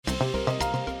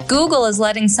Google is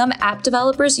letting some app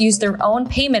developers use their own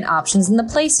payment options in the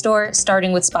Play Store,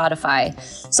 starting with Spotify.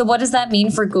 So what does that mean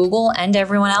for Google and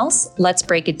everyone else? Let's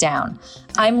break it down.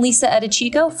 I'm Lisa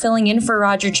Edichico, filling in for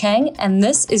Roger Cheng, and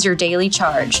this is your Daily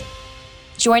Charge.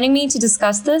 Joining me to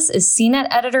discuss this is CNET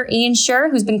editor Ian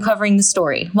Sherr, who's been covering the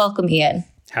story. Welcome, Ian.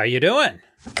 How you doing?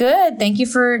 Good. Thank you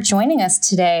for joining us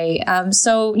today.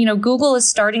 Google is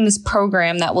starting this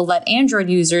program that will let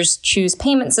Android users choose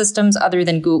payment systems other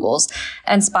than Google's,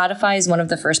 and Spotify is one of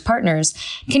the first partners.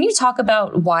 Can you talk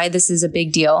about why this is a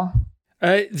big deal?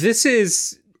 This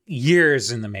is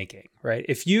years in the making, right?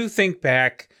 If you think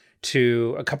back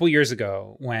to a couple years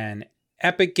ago when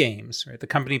Epic Games, right, the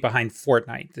company behind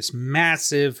Fortnite, this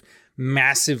massive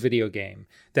video game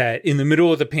that in the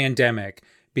middle of the pandemic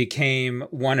became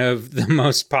one of the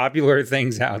most popular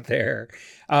things out there.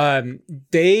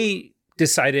 They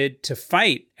decided to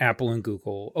fight Apple and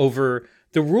Google over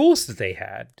the rules that they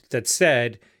had that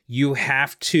said you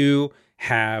have to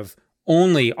have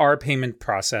only our payment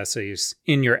processors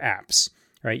in your apps,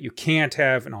 right? You can't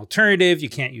have an alternative. You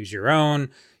can't use your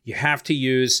own. You have to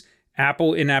use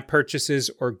Apple in-app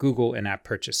purchases or Google in-app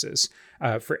purchases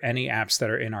for any apps that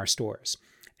are in our stores.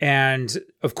 And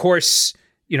of course,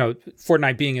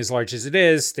 Fortnite being as large as it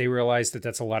is, they realize that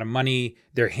that's a lot of money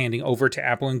they're handing over to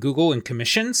Apple and Google in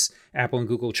commissions. Apple and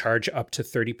Google charge up to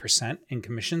 30% in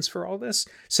commissions for all this.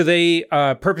 So they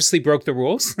purposely broke the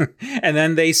rules and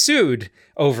then they sued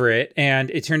over it.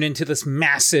 And it turned into this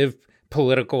massive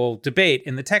political debate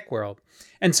in the tech world.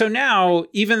 And so now,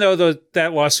 even though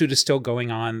that lawsuit is still going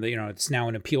on, it's now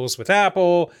in appeals with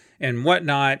Apple and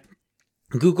whatnot,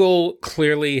 Google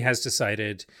clearly has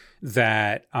decided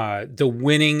that the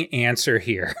winning answer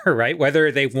here, right,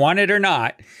 whether they want it or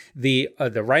not, the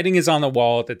writing is on the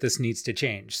wall that this needs to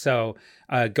change. So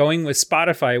going with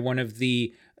Spotify, one of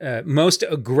the most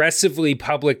aggressively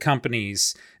public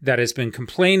companies that has been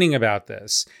complaining about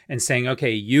this and saying,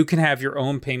 okay, you can have your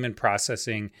own payment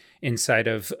processing inside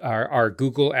of our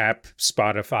Google app,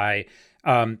 Spotify.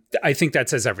 I think that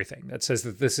says everything. That says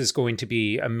that this is going to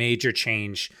be a major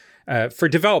change for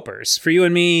developers. For you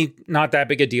and me, not that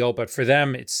big a deal, but for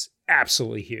them, it's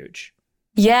absolutely huge.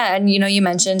 Yeah. And, you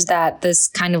mentioned that this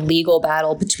kind of legal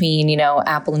battle between,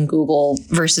 Apple and Google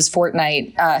versus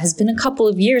Fortnite has been a couple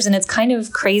of years. And it's kind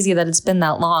of crazy that it's been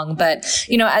that long. But,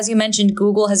 as you mentioned,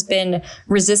 Google has been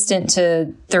resistant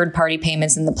to third-party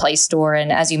payments in the Play Store.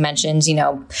 And as you mentioned,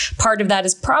 part of that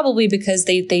is probably because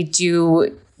they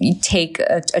do take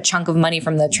a chunk of money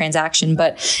from the transaction.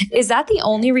 But is that the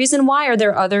only reason why? Are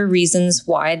there other reasons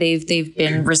why they've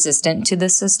been resistant to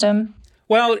this system?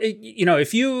 Well,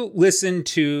 if you listen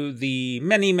to the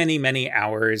many, many, many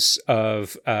hours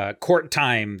of court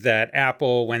time that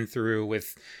Apple went through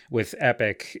with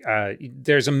Epic,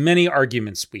 there's many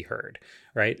arguments we heard,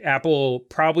 right? Apple,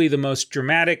 probably the most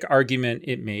dramatic argument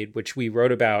it made, which we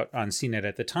wrote about on CNET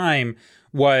at the time,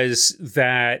 was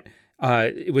that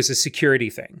it was a security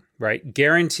thing, right?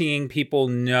 Guaranteeing people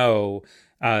know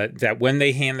that when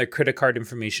they hand their credit card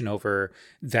information over,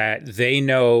 that they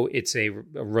know it's a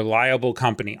reliable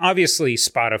company. Obviously,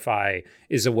 Spotify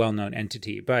is a well-known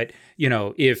entity, but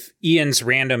if Ian's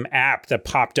random app that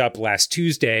popped up last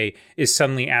Tuesday is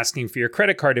suddenly asking for your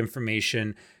credit card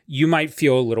information, you might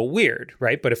feel a little weird,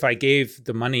 right? But if I gave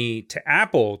the money to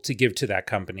Apple to give to that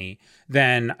company,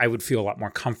 then I would feel a lot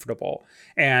more comfortable.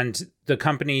 And the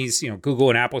companies, Google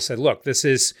and Apple said, look, this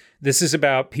is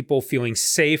about people feeling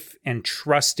safe and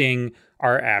trusting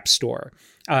our app store.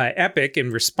 Epic,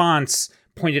 in response,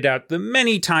 pointed out the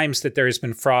many times that there has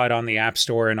been fraud on the App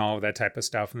Store and all of that type of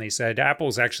stuff. And they said,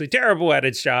 Apple's actually terrible at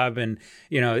its job. And,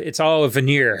 it's all a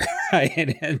veneer.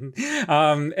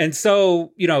 And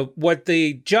so, what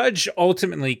the judge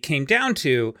ultimately came down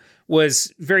to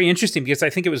was very interesting because I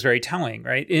think it was very telling,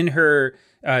 right? In her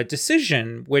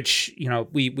decision, which,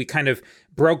 we kind of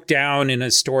broke down in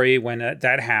a story when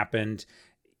that happened,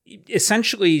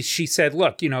 essentially she said,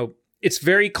 look, it's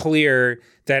very clear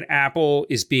that Apple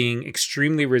is being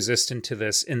extremely resistant to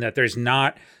this and that there's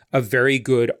not a very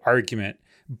good argument,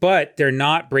 but they're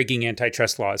not breaking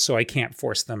antitrust laws, so I can't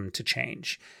force them to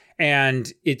change.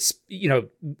 And it's,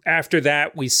 after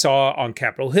that, we saw on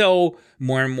Capitol Hill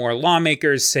more and more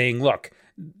lawmakers saying, look,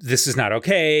 this is not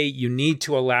okay. You need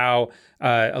to allow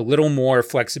a little more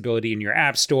flexibility in your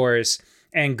app stores.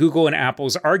 And Google and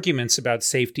Apple's arguments about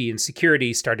safety and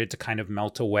security started to kind of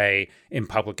melt away in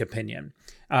public opinion,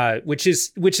 which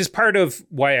is part of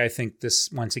why I think this,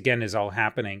 once again, is all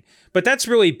happening. But that's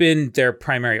really been their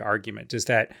primary argument, is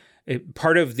that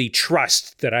part of the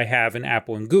trust that I have in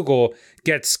Apple and Google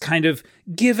gets kind of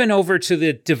given over to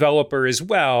the developer as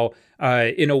well,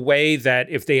 in a way that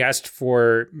if they asked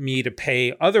for me to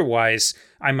pay otherwise,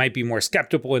 I might be more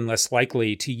skeptical and less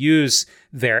likely to use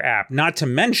their app. Not to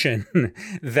mention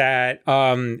that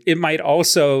it might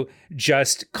also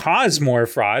just cause more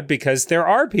fraud, because there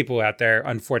are people out there,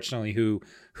 unfortunately,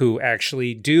 who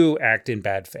actually do act in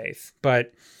bad faith.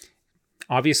 But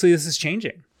obviously, this is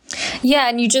changing. Yeah,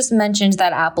 and you just mentioned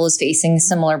that Apple is facing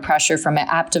similar pressure from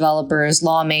app developers,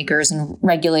 lawmakers, and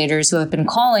regulators who have been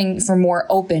calling for more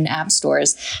open app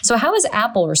stores. So how has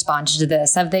Apple responded to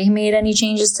this? Have they made any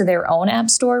changes to their own app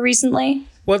store recently?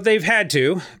 Well, they've had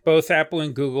to. Both Apple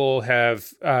and Google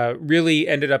have really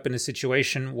ended up in a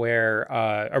situation where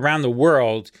around the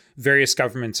world, various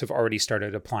governments have already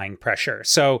started applying pressure.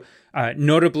 So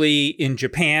notably in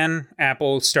Japan,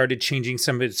 Apple started changing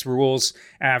some of its rules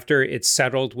after it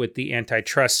settled with the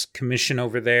Antitrust Commission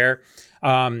over there.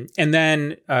 And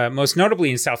then most notably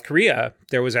in South Korea,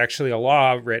 there was actually a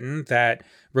law written that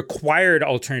required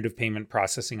alternative payment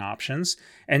processing options.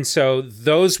 And so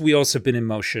those wheels have been in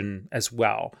motion as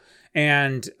well.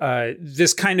 And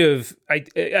this kind of,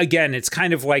 again, it's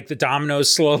kind of like the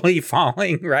dominoes slowly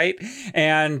falling, right?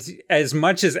 And as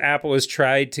much as Apple has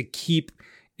tried to keep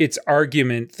its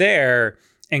argument there,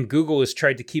 and Google has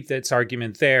tried to keep its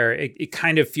argument there, it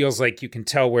kind of feels like you can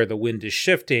tell where the wind is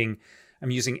shifting. I'm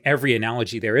using every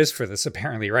analogy there is for this,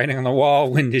 apparently. Writing on the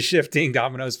wall, wind is shifting,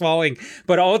 dominoes falling.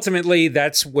 But ultimately,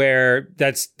 that's where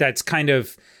that's kind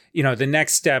of, the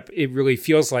next step, it really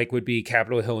feels like, would be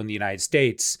Capitol Hill in the United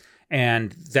States.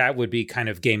 And that would be kind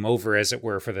of game over, as it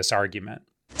were, for this argument.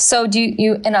 So do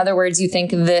you, in other words, you think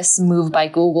this move by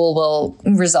Google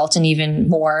will result in even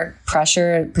more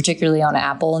pressure, particularly on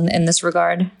Apple in this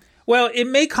regard? Well, it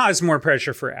may cause more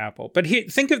pressure for Apple, but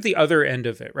think of the other end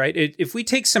of it, right? If we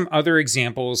take some other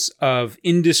examples of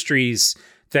industries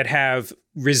that have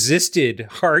resisted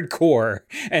hardcore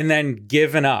and then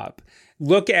given up,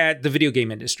 look at the video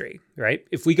game industry, right?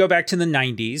 If we go back to the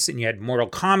 90s and you had Mortal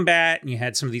Kombat and you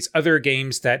had some of these other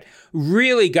games that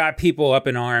really got people up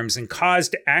in arms and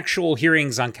caused actual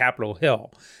hearings on Capitol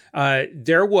Hill,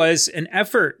 there was an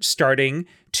effort starting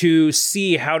to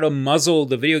see how to muzzle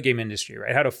the video game industry,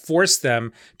 right? How to force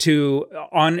them to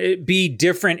be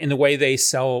different in the way they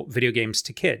sell video games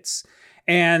to kids.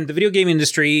 And the video game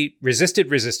industry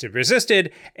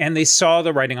resisted, and they saw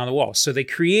the writing on the wall. So they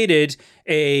created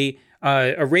a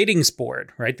ratings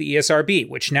board, right? The ESRB,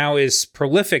 which now is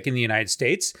prolific in the United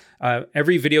States.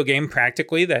 Every video game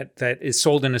practically that is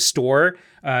sold in a store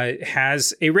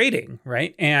has a rating,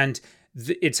 right? And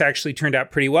it's actually turned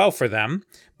out pretty well for them.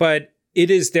 But it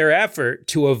is their effort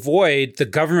to avoid the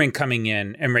government coming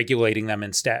in and regulating them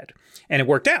instead. And it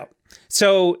worked out.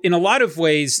 So in a lot of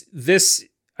ways, this,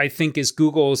 I think, is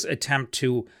Google's attempt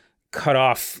to cut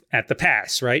off at the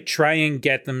pass, right? Try and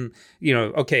get them,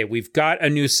 okay, we've got a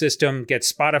new system, get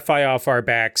Spotify off our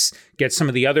backs, get some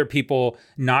of the other people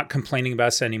not complaining about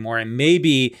us anymore, and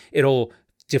maybe it'll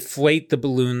deflate the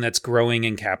balloon that's growing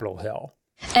in Capitol Hill.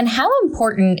 And how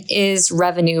important is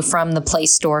revenue from the Play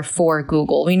Store for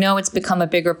Google? We know it's become a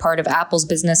bigger part of Apple's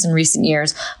business in recent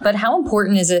years, but how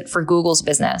important is it for Google's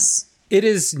business? It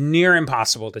is near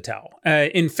impossible to tell.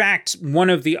 In fact, one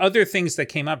of the other things that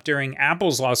came up during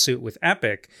Apple's lawsuit with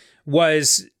Epic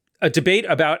was a debate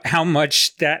about how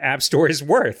much that app store is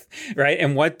worth, right?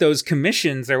 And what those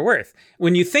commissions are worth.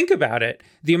 When you think about it,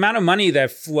 the amount of money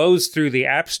that flows through the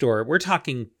app store, we're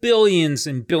talking billions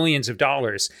and billions of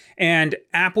dollars. And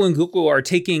Apple and Google are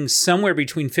taking somewhere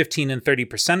between 15 and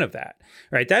 30% of that,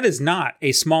 right? That is not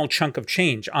a small chunk of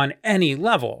change on any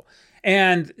level.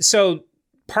 And so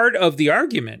part of the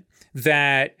argument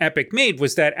that Epic made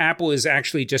was that Apple is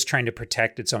actually just trying to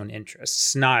protect its own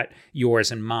interests, not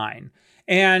yours and mine.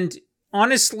 And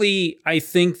honestly, I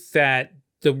think that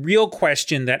the real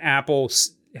question that Apple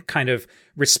kind of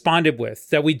responded with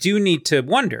that we do need to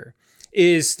wonder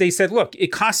is they said, look, it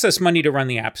costs us money to run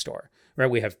the App Store, right?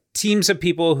 We have teams of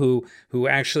people who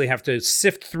actually have to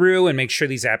sift through and make sure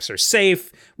these apps are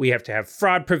safe. We have to have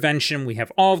fraud prevention. We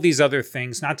have all of these other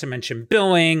things, not to mention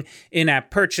billing,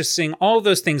 in-app purchasing, all of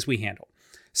those things we handle.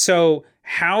 So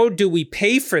how do we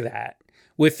pay for that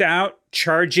without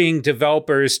charging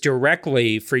developers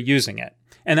directly for using it?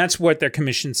 And that's what their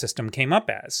commission system came up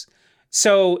as.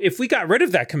 So if we got rid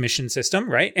of that commission system,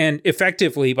 right, and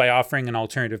effectively by offering an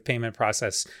alternative payment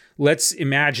process, let's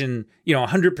imagine,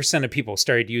 100% of people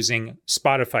started using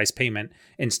Spotify's payment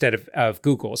instead of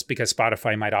Google's, because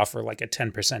Spotify might offer like a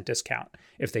 10% discount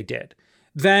if they did.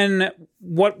 Then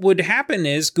what would happen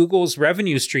is Google's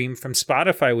revenue stream from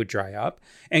Spotify would dry up,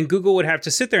 and Google would have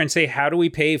to sit there and say, how do we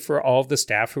pay for all of the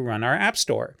staff who run our app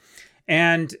store?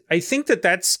 And I think that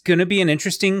that's going to be an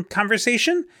interesting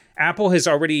conversation. Apple has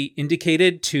already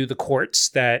indicated to the courts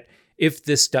that if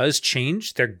this does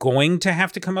change, they're going to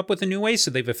have to come up with a new way. So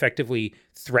they've effectively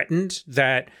threatened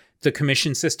that the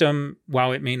commission system,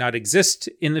 while it may not exist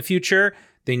in the future,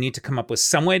 they need to come up with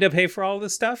some way to pay for all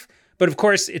this stuff. But of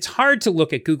course, it's hard to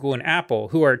look at Google and Apple,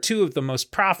 who are two of the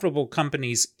most profitable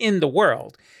companies in the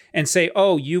world, and say,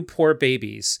 oh, you poor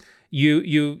babies,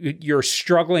 you're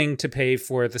struggling to pay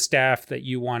for the staff that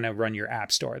you want to run your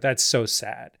app store. That's so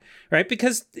sad, right?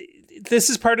 Because this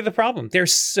is part of the problem. They're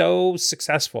so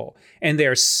successful and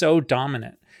they're so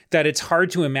dominant that it's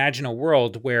hard to imagine a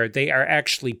world where they are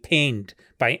actually pained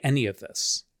by any of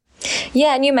this.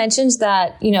 Yeah, and you mentioned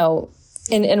that,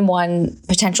 in one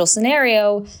potential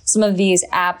scenario, some of these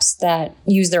apps that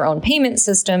use their own payment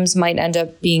systems might end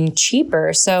up being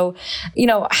cheaper. So,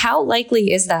 how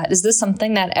likely is that? Is this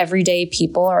something that everyday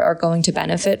people are going to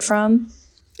benefit from?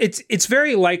 It's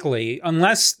very likely,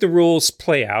 unless the rules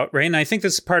play out, right? And I think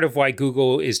this is part of why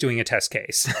Google is doing a test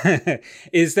case,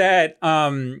 is that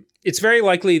it's very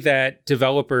likely that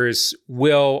developers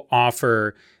will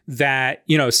offer that,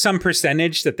 some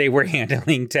percentage that they were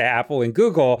handling to Apple and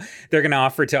Google, they're going to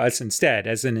offer to us instead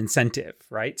as an incentive,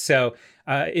 right? So,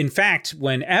 in fact,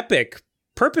 when Epic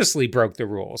purposely broke the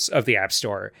rules of the App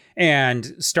Store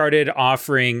and started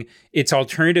offering its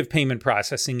alternative payment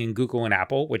processing in Google and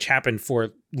Apple, which happened for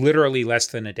literally less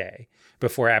than a day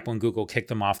before Apple and Google kicked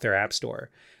them off their App Store,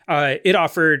 it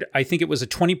offered, I think it was a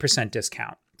 20%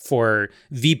 discount for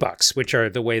V-Bucks, which are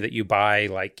the way that you buy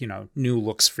new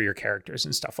looks for your characters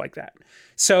and stuff like that.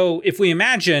 So if we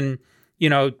imagine,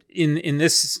 in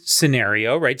this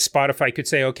scenario, right, Spotify could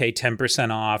say, okay,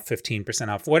 10% off, 15%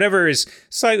 off, whatever is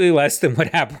slightly less than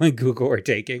what Apple and Google are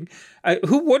taking.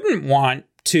 Who wouldn't want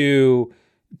to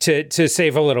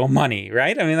save a little money,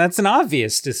 right? I mean, that's an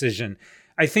obvious decision.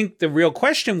 I think the real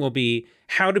question will be,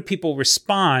 how do people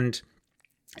respond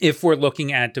if we're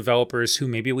looking at developers who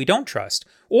maybe we don't trust?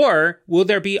 Or will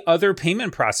there be other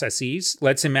payment processes?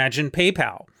 Let's imagine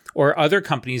PayPal or other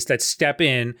companies that step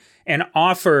in and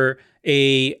offer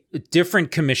a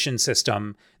different commission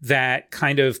system that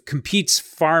kind of competes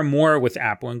far more with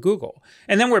Apple and Google.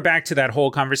 And then we're back to that whole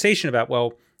conversation about,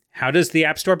 well, how does the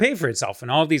App Store pay for itself?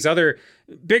 And all of these other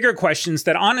bigger questions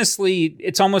that honestly,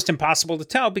 it's almost impossible to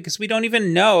tell because we don't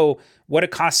even know what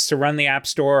it costs to run the App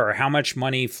Store or how much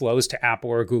money flows to Apple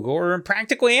or Google or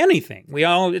practically anything.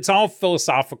 It's all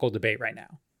philosophical debate right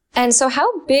now. And so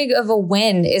how big of a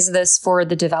win is this for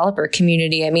the developer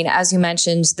community? I mean, as you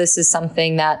mentioned, this is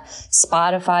something that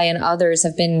Spotify and others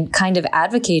have been kind of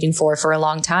advocating for a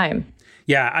long time.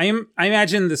 Yeah, I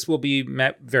imagine this will be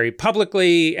met very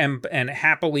publicly and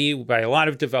happily by a lot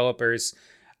of developers.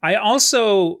 I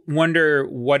also wonder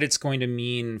what it's going to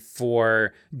mean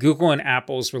for Google and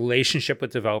Apple's relationship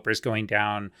with developers going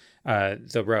down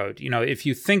the road. If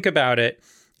you think about it,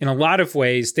 in a lot of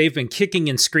ways, they've been kicking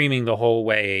and screaming the whole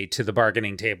way to the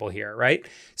bargaining table here, right?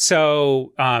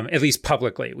 So at least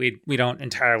publicly, we don't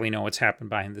entirely know what's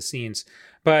happened behind the scenes.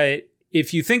 But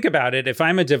if you think about it, if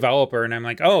I'm a developer and I'm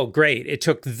like, oh, great, it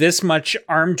took this much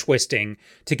arm twisting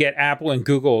to get Apple and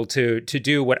Google to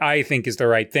do what I think is the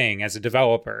right thing as a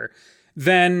developer,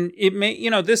 then it may,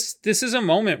 this is a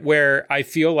moment where I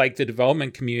feel like the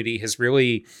development community has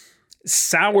really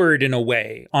soured in a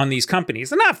way on these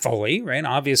companies, and not fully, right?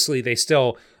 Obviously, they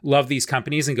still love these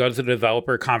companies and go to the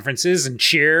developer conferences and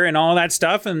cheer and all that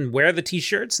stuff and wear the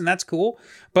t-shirts, and that's cool.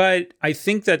 But I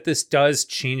think that this does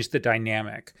change the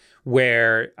dynamic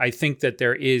where I think that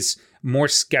there is more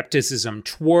skepticism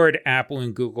toward Apple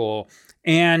and Google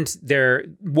and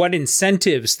what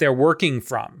incentives they're working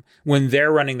from when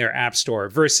they're running their app store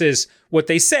versus what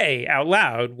they say out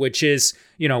loud, which is,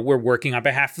 we're working on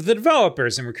behalf of the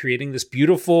developers and we're creating this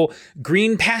beautiful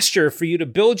green pasture for you to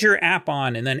build your app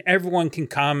on. And then everyone can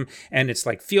come and it's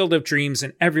like Field of Dreams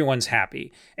and everyone's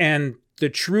happy. And the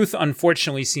truth,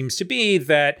 unfortunately, seems to be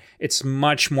that it's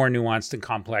much more nuanced and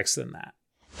complex than that.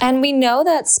 And we know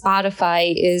that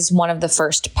Spotify is one of the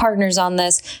first partners on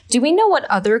this. Do we know what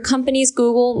other companies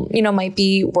Google, might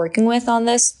be working with on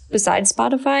this besides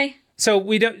Spotify? So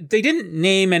they didn't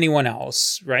name anyone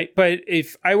else, right? But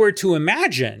if I were to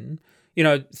imagine,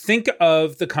 think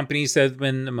of the companies that have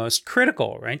been the most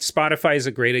critical, right? Spotify is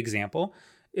a great example.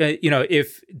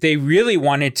 If they really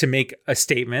wanted to make a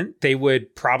statement, they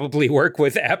would probably work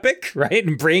with Epic, right?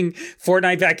 And bring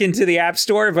Fortnite back into the App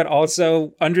Store, but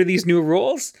also under these new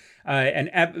rules.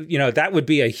 That would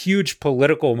be a huge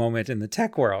political moment in the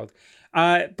tech world.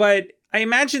 But I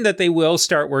imagine that they will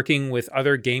start working with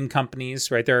other game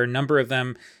companies, right? There are a number of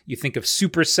them. You think of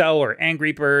Supercell or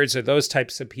Angry Birds or those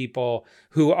types of people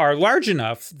who are large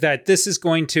enough that this is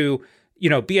going to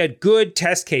be a good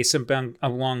test case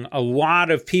among a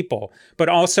lot of people, but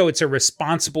also it's a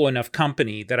responsible enough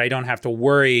company that I don't have to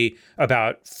worry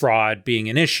about fraud being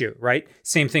an issue, right?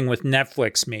 Same thing with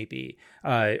Netflix, maybe,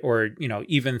 or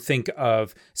even think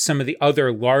of some of the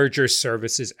other larger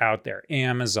services out there,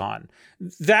 Amazon.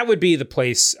 That would be the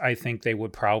place I think they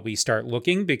would probably start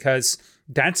looking, because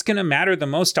that's going to matter the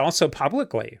most also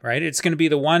publicly, right? It's going to be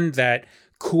the one that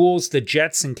cools the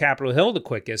jets in Capitol Hill the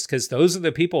quickest, because those are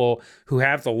the people who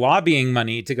have the lobbying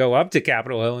money to go up to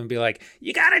Capitol Hill and be like,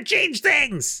 you got to change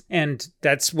things. And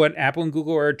that's what Apple and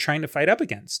Google are trying to fight up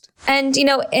against. And,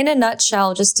 in a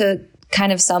nutshell, just to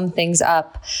kind of sum things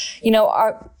up,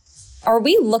 are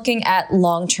we looking at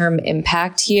long-term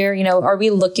impact here? Are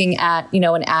we looking at,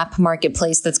 an app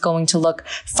marketplace that's going to look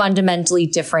fundamentally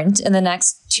different in the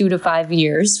next 2 to 5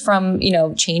 years from,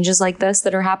 changes like this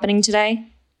that are happening today?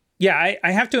 Yeah,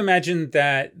 I have to imagine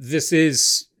that this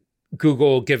is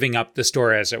Google giving up the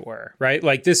store, as it were, right?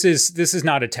 Like this is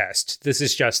not a test. This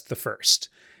is just the first.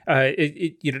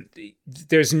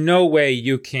 There's no way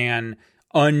you can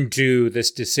undo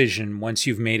this decision once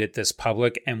you've made it this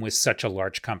public and with such a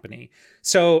large company.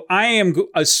 So I am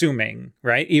assuming,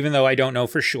 right, even though I don't know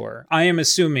for sure, I am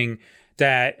assuming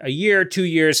that a year, 2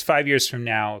 years, 5 years from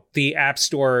now, the App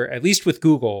Store, at least with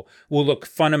Google, will look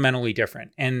fundamentally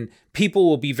different. And people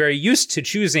will be very used to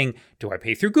choosing, do I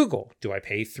pay through Google? Do I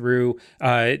pay through,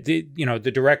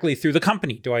 directly through the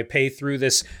company? Do I pay through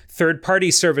this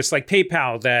third-party service like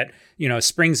PayPal that,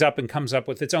 springs up and comes up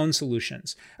with its own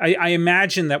solutions? I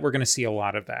imagine that we're going to see a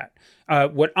lot of that.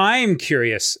 What I'm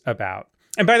curious about,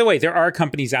 and by the way, there are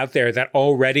companies out there that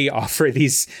already offer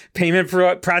these payment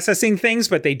processing things,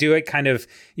 but they do it kind of,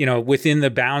 within the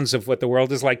bounds of what the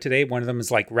world is like today. One of them is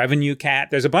like Revenue Cat.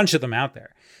 There's a bunch of them out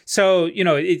there. So,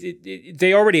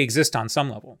 they already exist on some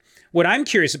level. What I'm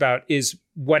curious about is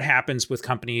what happens with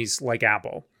companies like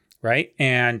Apple, right?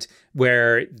 And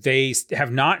where they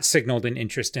have not signaled an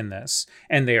interest in this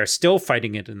and they are still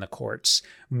fighting it in the courts.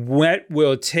 What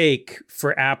will it take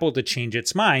for Apple to change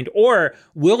its mind, or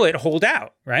will it hold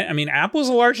out, right? I mean, Apple's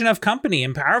a large enough company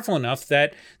and powerful enough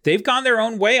that they've gone their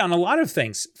own way on a lot of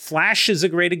things. Flash is a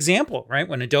great example, right?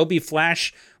 When Adobe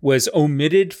Flash was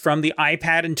omitted from the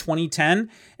iPad in 2010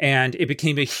 and it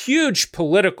became a huge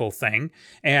political thing,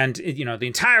 and the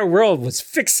entire world was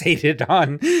fixated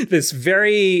on this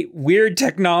very weird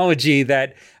technology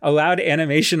that allowed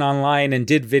animation online and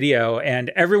did video,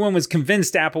 and everyone was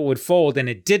convinced Apple would fold, and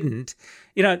it didn't.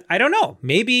 I don't know.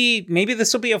 Maybe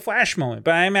this will be a Flash moment,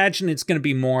 but I imagine it's going to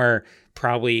be more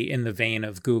probably in the vein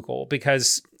of Google,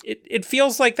 because it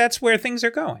feels like that's where things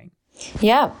are going.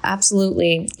 Yeah,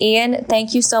 absolutely. Ian,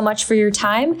 thank you so much for your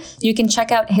time. You can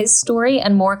check out his story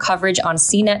and more coverage on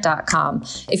cnet.com.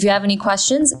 If you have any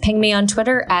questions, ping me on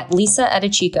Twitter at Lisa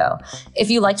Edichico. If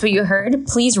you liked what you heard,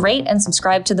 please rate and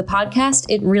subscribe to the podcast.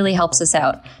 It really helps us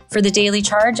out. For the Daily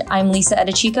Charge, I'm Lisa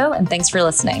Edichico, and thanks for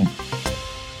listening.